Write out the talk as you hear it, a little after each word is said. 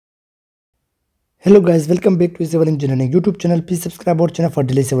Hello guys, welcome back to Civil Engineering YouTube channel. Please subscribe our channel for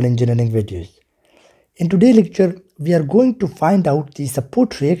daily civil engineering videos. In today's lecture, we are going to find out the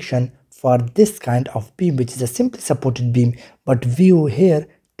support reaction for this kind of beam, which is a simply supported beam, but view here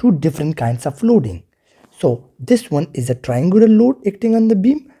two different kinds of loading. So this one is a triangular load acting on the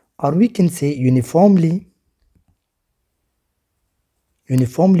beam, or we can say uniformly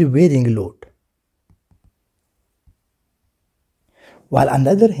varying load. While on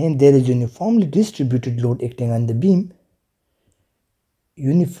the other hand, there is uniformly distributed load acting on the beam,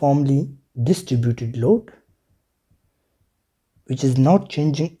 uniformly distributed load, which is not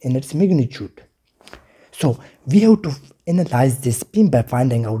changing in its magnitude. So we have to analyze this beam by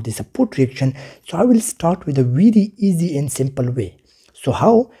finding out the support reaction. So I will start with a very easy and simple way. So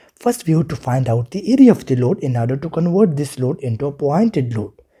how? First we have to find out the area of the load in order to convert this load into a pointed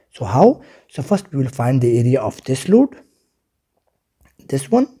load. So how? So first we will find the area of this load. This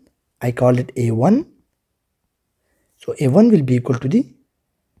one, I call it A1. So A1 will be equal to this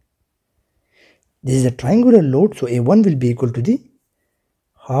is a triangular load, so A1 will be equal to the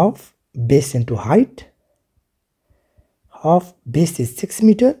half base into height. Half base is 6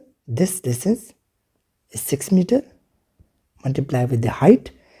 meter. This distance is 6 meter. Multiply with the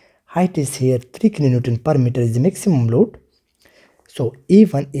height. Height is here 3 kN per meter is the maximum load. So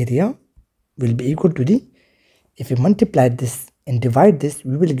A1 area will be equal to the, if we multiply this and divide this,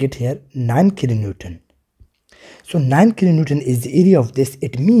 we will get here 9 kN. So 9 kN is the area of this.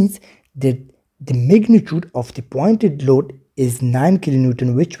 It means that the magnitude of the pointed load is 9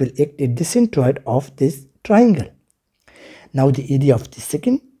 kN, which will act at the centroid of this triangle. Now the area of the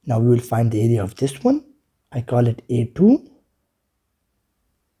second, now we will find the area of this one. I call it A2.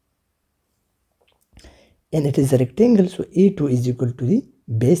 And it is a rectangle, so A2 is equal to the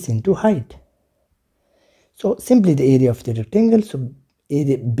base into height. So simply the area of the rectangle, so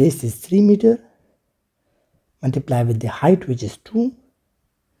area base is 3 meter. Multiply with the height, which is 2.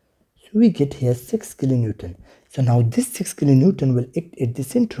 So we get here 6 kN. So now this 6 kN will act at the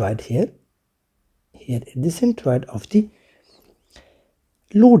centroid here at the centroid of the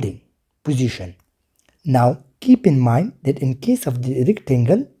loading position. Now keep in mind that in case of the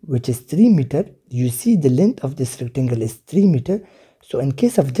rectangle, which is 3 meter, you see the length of this rectangle is 3 meter. So in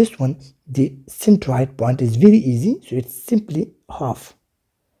case of this one, the centroid point is very easy. So it's simply half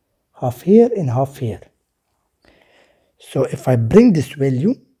here and half here. So if I bring this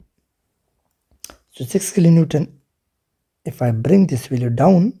value, so 6 kN, if I bring this value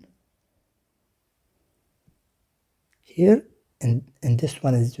down here and this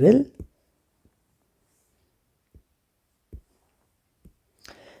one as well.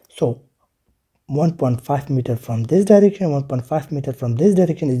 So 1.5 meter from this direction, 1.5 meter from this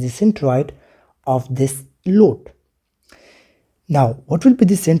direction is the centroid of this load. Now what will be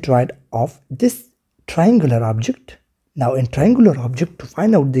the centroid of this triangular object? Now in triangular object, to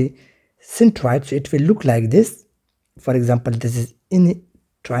find out the centroid, so it will look like this. For example, this is in a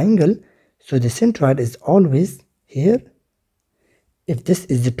triangle, so the centroid is always here. If this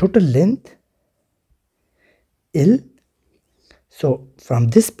is the total length L, so from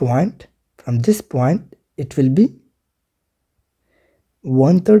this point it will be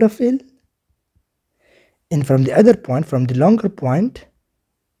 1/3 of L, and from the other point, from the longer point,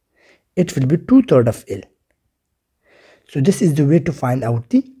 it will be 2/3 of L. So this is the way to find out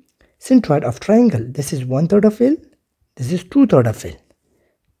the centroid of triangle. This is 1/3 of L, this is 2/3 of L.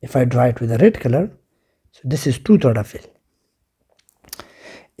 If I draw it with a red color, so this is 2/3 of L.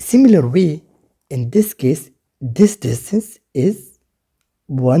 Similar way, in this case, this distance is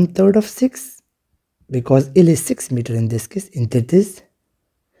 1/3 of 6, because L is 6 meter in this case, and that is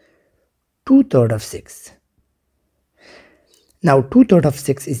 2/3 of 6. Now 2/3 of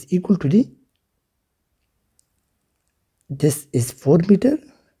 6 is equal to the, this is 4 meter,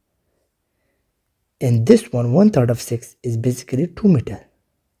 and this one 1/3 of 6 is basically 2 meter.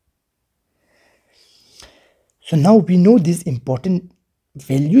 So now we know these important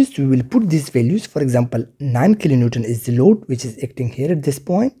values. We will put these values. For example, 9 kN is the load which is acting here at this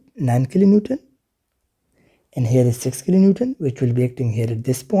point, 9 kN, and here is 6 kN which will be acting here at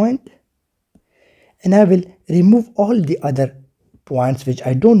this point, and I will remove all the other points which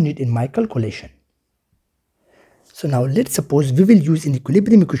I don't need in my calculation. So now let's suppose we will use an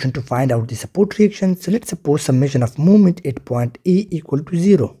equilibrium equation to find out the support reaction. So let's suppose summation of moment at point A equal to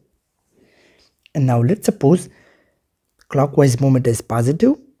 0. And now let's suppose clockwise moment is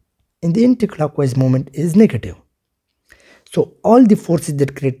positive and the anti-clockwise moment is negative. So all the forces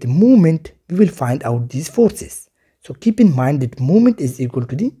that create the movement, we will find out these forces. So keep in mind that moment is equal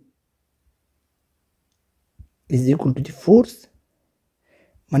to the force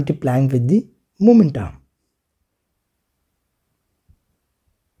multiplying with the moment arm.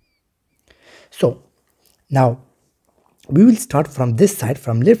 So now we will start from this side,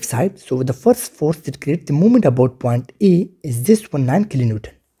 from left side. So the first force that creates the moment about point A is this one, 9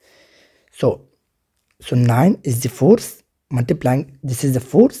 kilonewton. So 9 is the force multiplying, this is the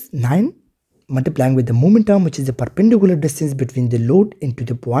force 9 multiplying with the moment arm, which is the perpendicular distance between the load into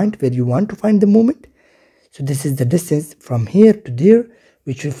the point where you want to find the moment. So this is the distance from here to there,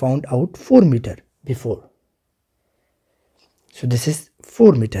 which we found out 4 meter before. So this is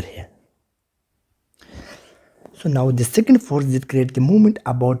 4 meter here. So now the second force that creates the moment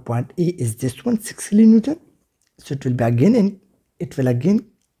about point A is this one, 6 kilonewton. So it will be again, and it will again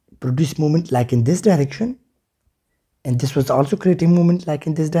produce moment like in this direction, and this was also creating moment like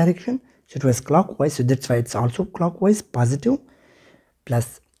in this direction. So it was clockwise, so that's why it's also clockwise, positive.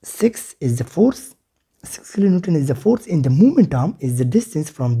 Plus 6 is the force, 6 kilonewton is the force, in the moment arm is the distance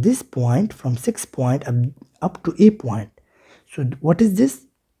from this point, from 6 point up to A point. So what is this?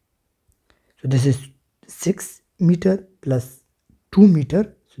 So this is 6 meter plus 2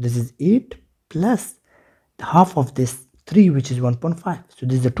 meter, so this is 8 plus the half of this 3, which is 1.5. So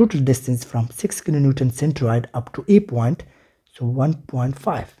this is the total distance from 6 kilonewton centroid up to A point, so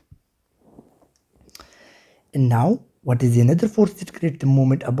 1.5. And now what is the another force that creates the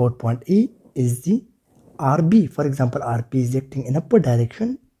moment about point A is the RB. For example, RB is acting in upward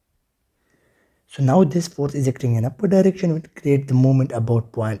direction. So now this force is acting in upward direction, will create the moment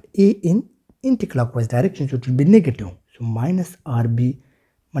about point A in anti-clockwise direction, so it will be negative. So minus RB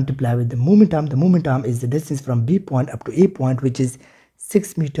multiply with the moment arm. The moment arm is the distance from B point up to A point, which is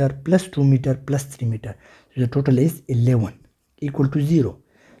 6 meter plus 2 meter plus 3 meter. So the total is 11 equal to 0.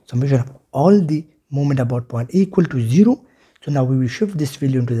 So measure of all the moment about point A equal to 0. So now we will shift this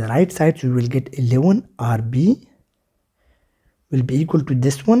value into the right side. So we will get 11 RB will be equal to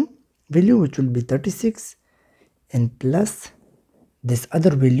this one value, which will be 36, and plus this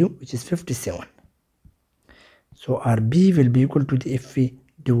other value, which is 57. So RB will be equal to the, if we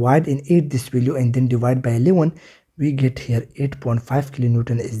divide in 8 this value and then divide by 11, we get here 8.5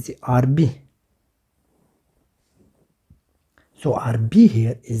 kilonewton is the RB. So RB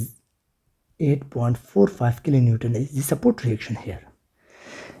here is 8.45 kilonewton is the support reaction here.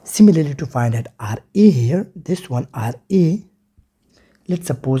 Similarly, to find out RA here, this one RA, let's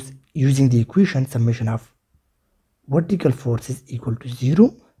suppose using the equation summation of vertical force is equal to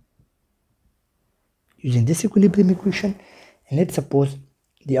 0, using this equilibrium equation, and let's suppose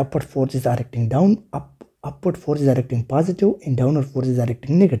the upward forces are acting down, upward forces are acting positive and downward forces are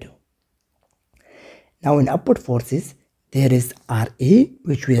acting negative. Now in upward forces there is RA,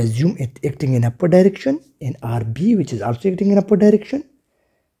 which we assume it acting in upward direction, and RB, which is also acting in upward direction.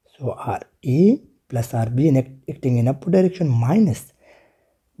 So RA plus RB and acting in upward direction minus,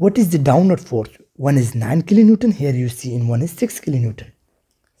 what is the downward force? One is 9 kilonewton here you see, and one is 6 kilonewton.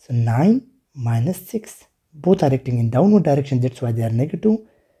 So 9 minus 6, both are acting in downward direction, that's why they are negative,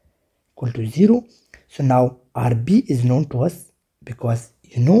 equal to 0. So now RB is known to us because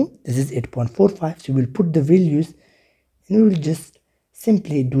you know this is 8.45. So we will put the values and we will just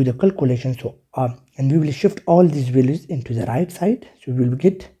simply do the calculation. So and we will shift all these values into the right side. So we will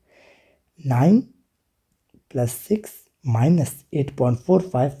get 9 plus 6 minus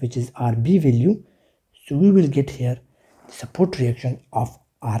 8.45, which is RB value. So we will get here the support reaction of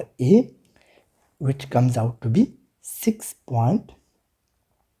RA, which comes out to be 6.54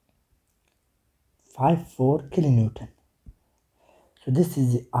 kilonewton. So this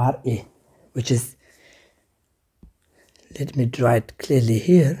is the RA, which is, let me draw it clearly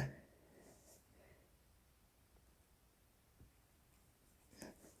here.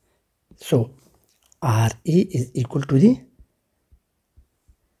 So RA is equal to the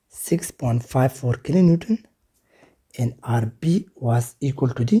 6.54 kilonewton and RB was equal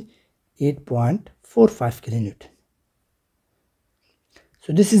to the 8.45 kilonewton.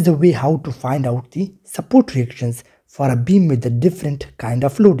 So this is the way how to find out the support reactions for a beam with the different kind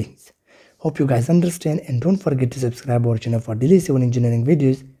of loadings. Hope you guys understand, and don't forget to subscribe our channel for daily civil engineering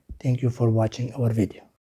videos. Thank you for watching our video.